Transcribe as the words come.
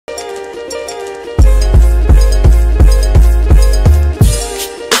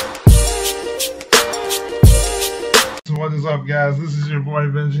is up, guys? This is your boy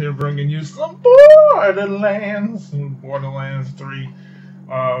Vince here, bringing you some Borderlands 3.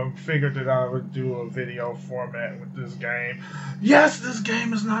 Figured that I would do a video format with this game. Yes, this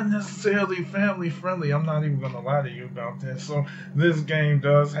game is not necessarily family friendly. I'm not even gonna lie to you about that. So this game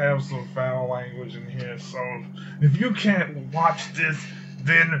does have some foul language in here. So if you can't watch this,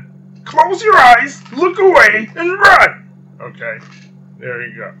 then close your eyes, look away, and run. Okay, there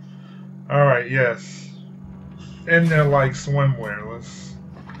you go. All right, yes. In there like swimwear. Let's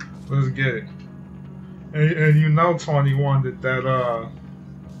get it. And you know, 21,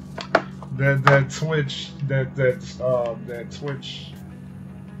 that Twitch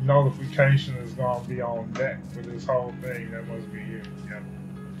notification is gonna be on deck for this whole thing. That must be you. Yep.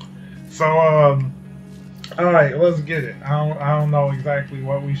 So all right, let's get it. I don't know exactly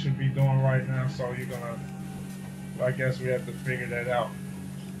what we should be doing right now, so I guess we have to figure that out.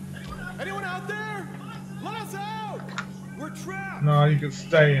 Anyone out there? Let us out! We're trapped! No, you can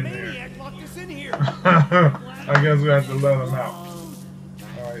stay in there. Maniac locked us in here. I guess we have to let him out.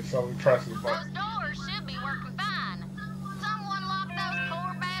 Alright, so we press the button. Those doors should be working fine. Someone lock those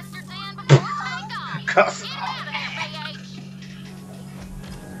poor bastards in before takeoff. Get out of there, BH!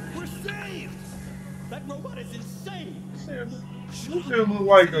 We're saved! That robot is insane! You still look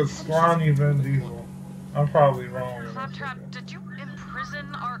like a scrawny Vin Diesel. I'm probably wrong. Claptrap, did you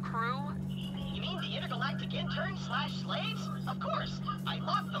imprison our crew? You mean the intergalactic interns/slaves? Of course. I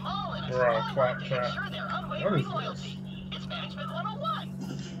locked them all in a We're on small room to Claptrap. ensure their What unwavering is loyalty. It's management 101.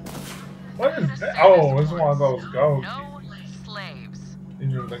 What is that? Oh, it's one of those goats. No slaves. You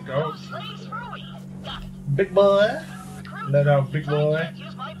mean the No goats? slaves for we. Got it. Big boy. Recruit, Let out, big I boy. can't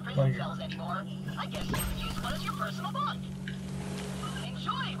use my prison cells anymore. I guess you could use one as your personal bunk.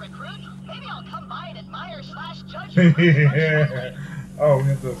 Enjoy, recruit. Maybe I'll come by and admire/judge your Yeah. Oh, we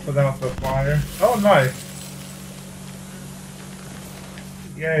have to put out the fire. Oh, nice.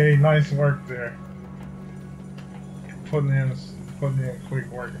 Yay, nice work there. Putting in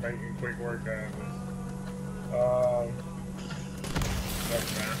quick work, making quick work out of this.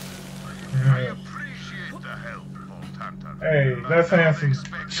 I appreciate the help, Voltanta. Hey, let's have some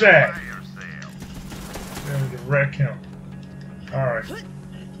chat. Then we can wreck him. Alright.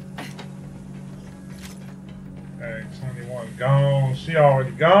 Hey, 21 gone. She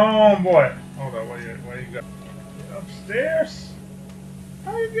already gone, boy. Hold on, where you go? Get upstairs?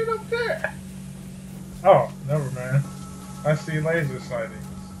 How you get up there? Oh, never mind. I see laser sightings.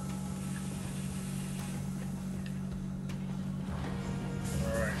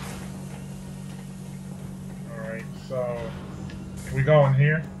 Alright. Alright, so we go in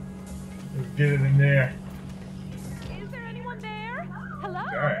here. Let's get it in there. Is there anyone there? Hello?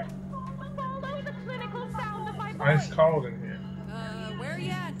 Dang. Follow the clinical sound of my voice. Ice cold in here. Where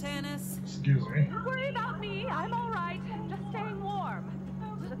you at, Tannis? Excuse me. Don't worry about me. I'm all right. Just staying warm.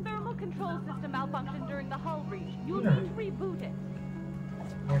 The thermal control system malfunctioned during the hull breach. You'll need to reboot it.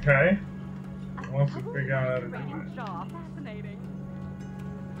 Okay. Once we figure out how to do Strange it. jaw. Fascinating.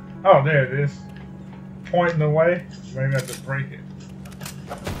 Oh, there it is. Pointing away. Maybe I have to break it.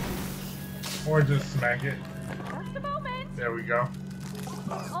 Or just smack it. Just a moment. There we go.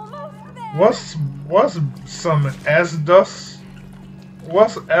 Almost there. What's some S-dust?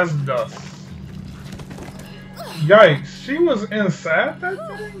 What's S-dust? Yikes. She was inside that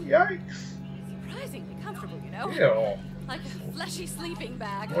thing? Yikes. Surprisingly comfortable, you know? Ew. Like a fleshy sleeping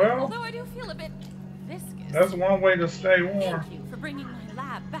bag. Well, although I do feel a bit viscous. That's one way to stay warm. Thank you for bringing my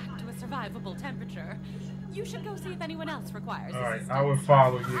lab back to a survivable temperature. You should go see if anyone else requires Alright, assistance. I will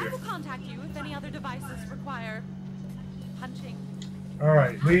follow I you. will contact you if any other devices require punching.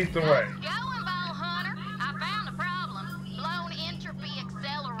 Alright, lead the way. Going, Ball Hunter. I found the problem. Blown entropy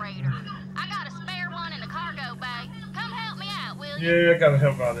accelerator. I got a spare one in the cargo bay. Come help me out, will you? Yeah, I gotta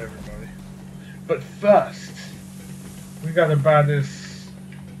help out everybody. But first, we gotta buy this,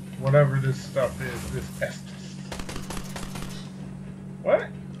 whatever this stuff is, this Estus.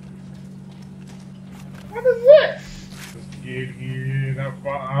 What? What is this? Just get here,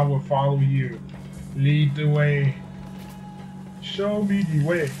 I will follow you. Lead the way. Show me the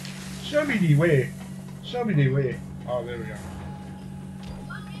way. Show me the way. Show me the way. Oh, there we go.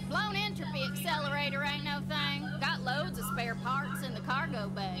 Blown entropy accelerator ain't no thing. Got loads of spare parts in the cargo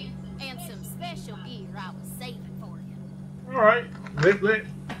bay. And some special gear I was saving for you. Alright, lit.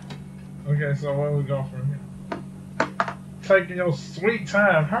 Okay, so where we go from here? Taking your sweet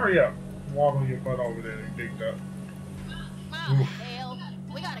time. Hurry up. Waddle your butt over there and dig up. Oh, hell.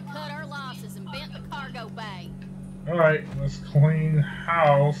 We gotta cut our losses and vent the cargo bay. Alright, let's clean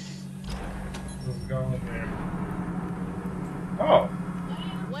house. Let's go in there. Oh.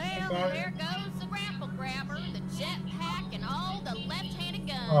 Well, there goes the grapple grabber, the jetpack, and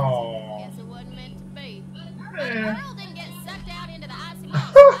Oh. Guess it wasn't meant to be. But Man. Earl didn't get sucked out into the icy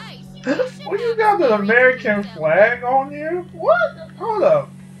wall of space. Well, you got the American flag on you? What? Hold up.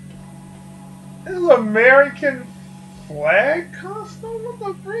 This is an American flag costume? What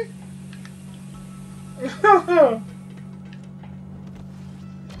the freak?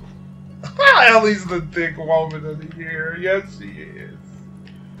 Ellie's the thick woman of the year. Yes, she is.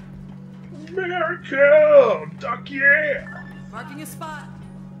 America! Duck yeah! Marking a spot.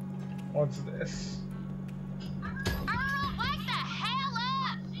 What's this? Earl, wake the hell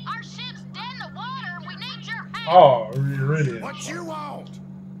up! Our ship's dead in the water and we need your help! Oh, really? What you want?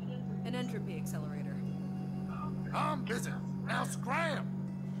 An entropy accelerator. I'm busy. Now scram.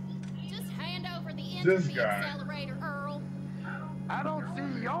 Just hand over the This entropy guy. accelerator, Earl. I don't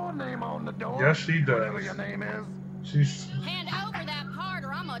see your name on the door. Yes, she does. Whatever your name is. She's... Hand over that part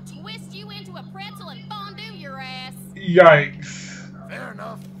or I'm gonna twist you into a pretzel and fondue your ass. Yikes. Fair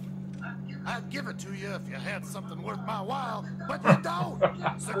enough. I'd give it to you if you had something worth my while, but you don't.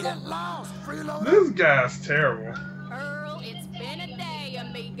 So get lost, freeloader. This guy's terrible. Earl, it's been a day,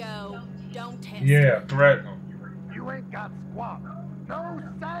 amigo. Don't test Yeah, me. threaten him. You ain't got squat. No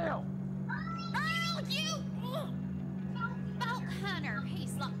sail. Earl, you... Boat Hunter,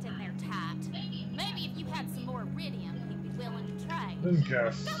 he's locked in there tight. Maybe if you had some more iridium, he'd be willing to trade. This guy Go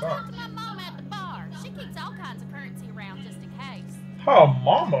talk sucks. to my mom at the bar. She keeps all kinds of currency around just in case. Her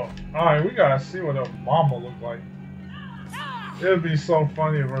mama. Alright, we gotta see what her mama look like. It'd be so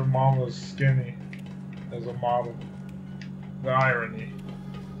funny if her mama was skinny as a model. The irony.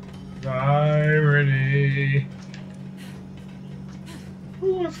 The irony.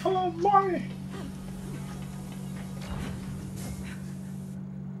 Who is her mommy?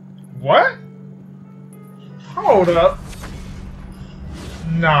 What? Hold up.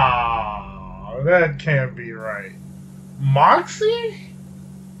 Nah, that can't be right. Moxie?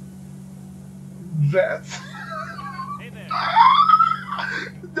 That's...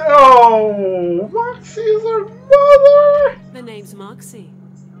 No! Moxie is her mother! The name's Moxie.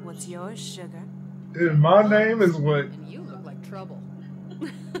 What's yours, sugar? And my name is what? And you look like trouble.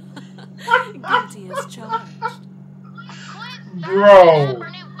 Guilty as charged. Quit Bro. up our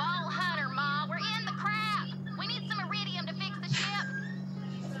new Boat Hunter, Ma. We're in the crap. We need some iridium to fix the ship.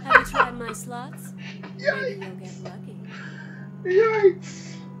 Have you tried my slots? Maybe Yikes! you'll get lucky. Yikes!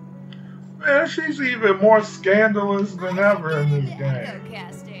 Man, she's even more scandalous than ever in this game.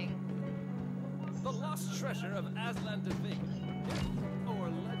 Casting. The lost treasure of Aslan Devig. Or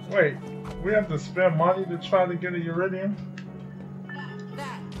legend. Wait, we have to spend money to try to get a iridium?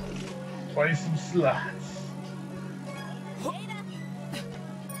 That. Play some slots.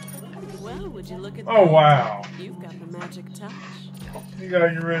 Well, would you look at Oh that? wow. You've got the magic touch. You got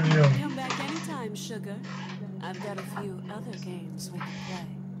iridium. Come back anytime, sugar. I've got a few other games we can play.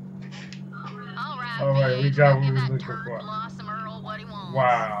 Alright, we got what Give we're that looking turd for. Blossom Earl what he wants.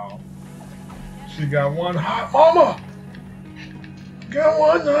 Wow. She got one hot mama! Got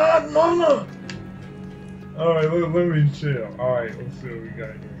one hot mama! Alright, let me chill. Alright, let's see what we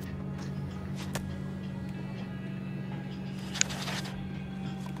got here.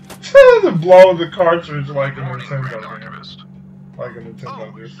 To blow the cartridge like a Good morning, Nintendo Grand game. Archivist. Like a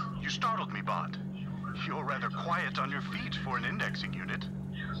Nintendo Oh, disc. you startled me, Bot. You're rather quiet on your feet for an indexing unit.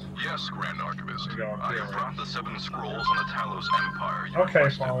 Yes, Grand Archivist. I have brought the 7 scrolls on the Talos Empire you Okay,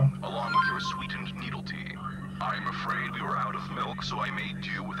 requested, fine. along with your sweetened needle tea. I'm afraid we were out of milk, so I made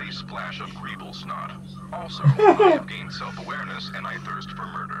do with a splash of Greeble snot. Also, I have gained self-awareness, and I thirst for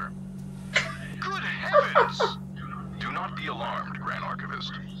murder. Good heavens! Do not be alarmed, Grand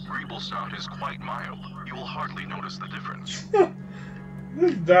Archivist. Greeble snot is quite mild. You will hardly notice the difference.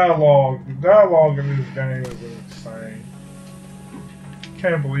 This dialogue, the dialogue in this game is insane.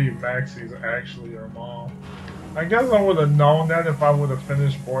 Can't believe Maxie's actually her mom. I guess I would have known that if I would have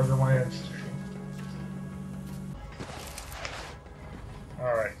finished Borderlands 2.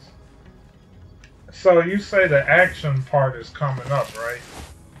 Alright. So you say the action part is coming up, right?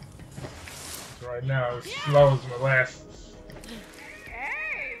 So right now it's slow as molasses.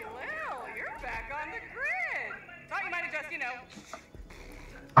 Hey, Lil, you're back on the grid. Thought you might have just, you know.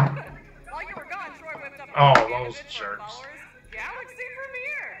 While you were gone, Troy whipped up a Oh, propaganda those vid for jerks. followers. Galaxy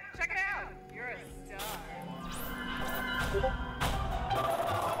premiere. Check it out. You're a star.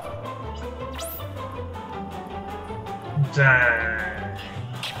 Dang.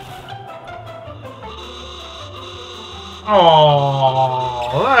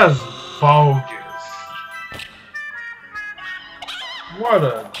 Oh, that's bogus. What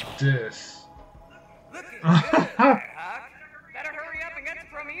a diss. Looking good, Huck. Better hurry up and get to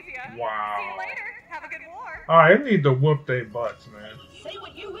Promethea. Wow. See you later. Have a good war. Alright, I need to whoop their butts, man. Say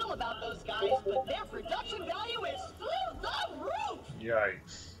what you will about those guys, but their production value is through the roof!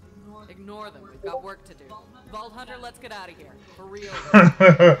 Yikes. Ignore them. We've got work to do. Vault Hunter, let's get out of here. For real. Take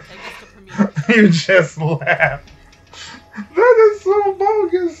us to Prometheus. You just laugh. That is so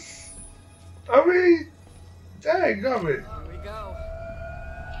bogus. I mean, dang of it. Here we go.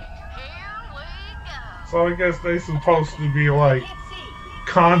 So I guess they supposed to be like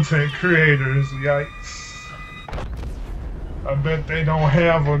content creators. Yikes. I bet they don't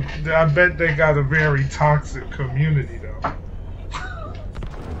have a. I bet they got a very toxic community though.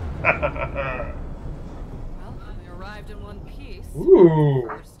 Well, we arrived in one piece. Ooh.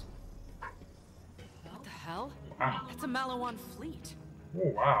 First. What the hell? Wow. It's a Malawan fleet. Oh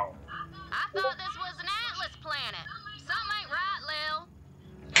wow. I thought this was an Atlas planet. Something ain't right, Lil.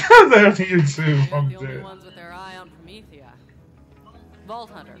 There you two. They're I'm the only dead. ones with their eye on Promethea. Vault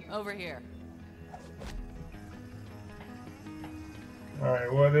Hunter, over here.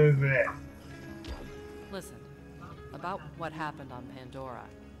 Alright, what is it? Listen, about what happened on Pandora.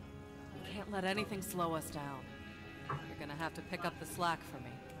 We can't let anything slow us down. You're gonna have to pick up the slack for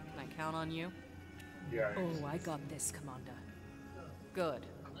me. Can I count on you? Yeah. Oh, I got this, Commander. Good.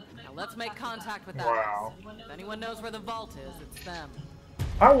 Now let's make contact with that. Wow. If anyone knows where the vault is, it's them.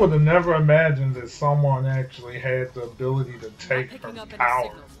 I would have never imagined that someone actually had the ability to Not take picking her up any power.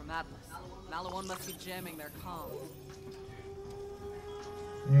 signals from Atlas. Malawan must be jamming their comms.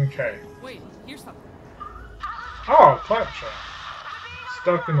 Okay. Wait, here's something. Oh, claptrap.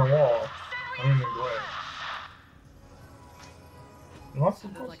 Stuck in the wall. I'm in the glass. What's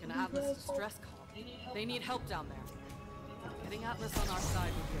Sounded like an Atlas distress call. They need help down there. Getting Atlas on our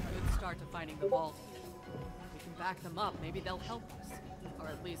side would be a good start to finding the vault. If we can back them up, maybe they'll help us. Or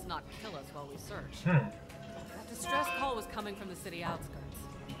at least not kill us while we search. That distress call was coming from the city outskirts.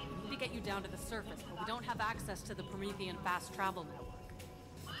 We need to get you down to the surface, but we don't have access to the Promethean fast travel network.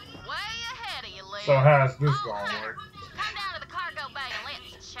 Way ahead of you, Lil. So how's this going to work? Come down to the cargo bay and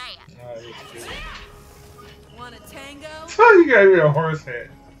let's chat. Alright, Want a tango? so you gave me a horse head.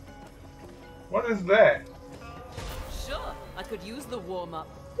 What is that? Sure, I could use the warm-up.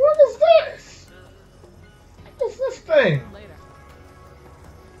 What is this? What's this thing? Later.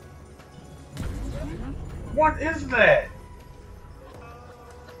 What is that?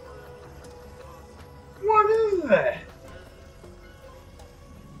 What is that?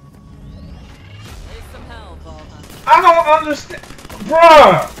 Raise some hell, Vault Hunter. I don't understand.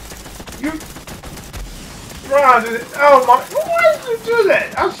 Bruh! You... Bruh, oh my... Why did you do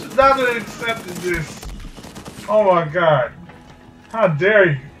that? I should not have accepted this. Oh my god. How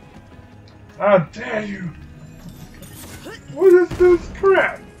dare you? How dare you? What is this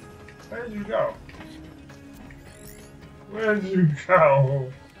crap? Where'd you go? Where'd you go?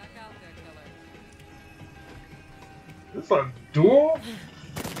 Back out there, killer. This a duel?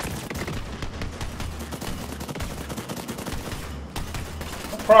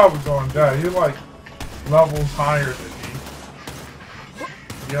 I'm probably gonna die. You're like levels higher than me.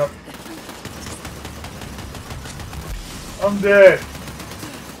 Yep. I'm dead.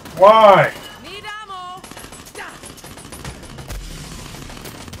 Why? Need ammo!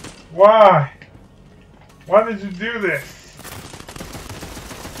 Why? Why did you do this?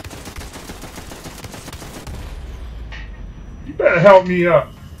 You better help me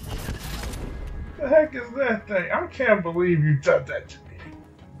up. What the heck is that thing? I can't believe you did that to me.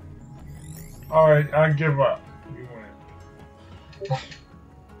 Alright, I give up. You win.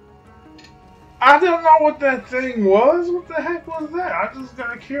 I don't know what that thing was. What the heck was that? I just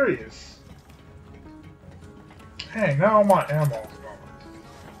got curious. Hey, now my ammo's gone.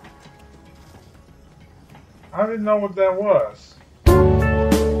 I didn't know what that was.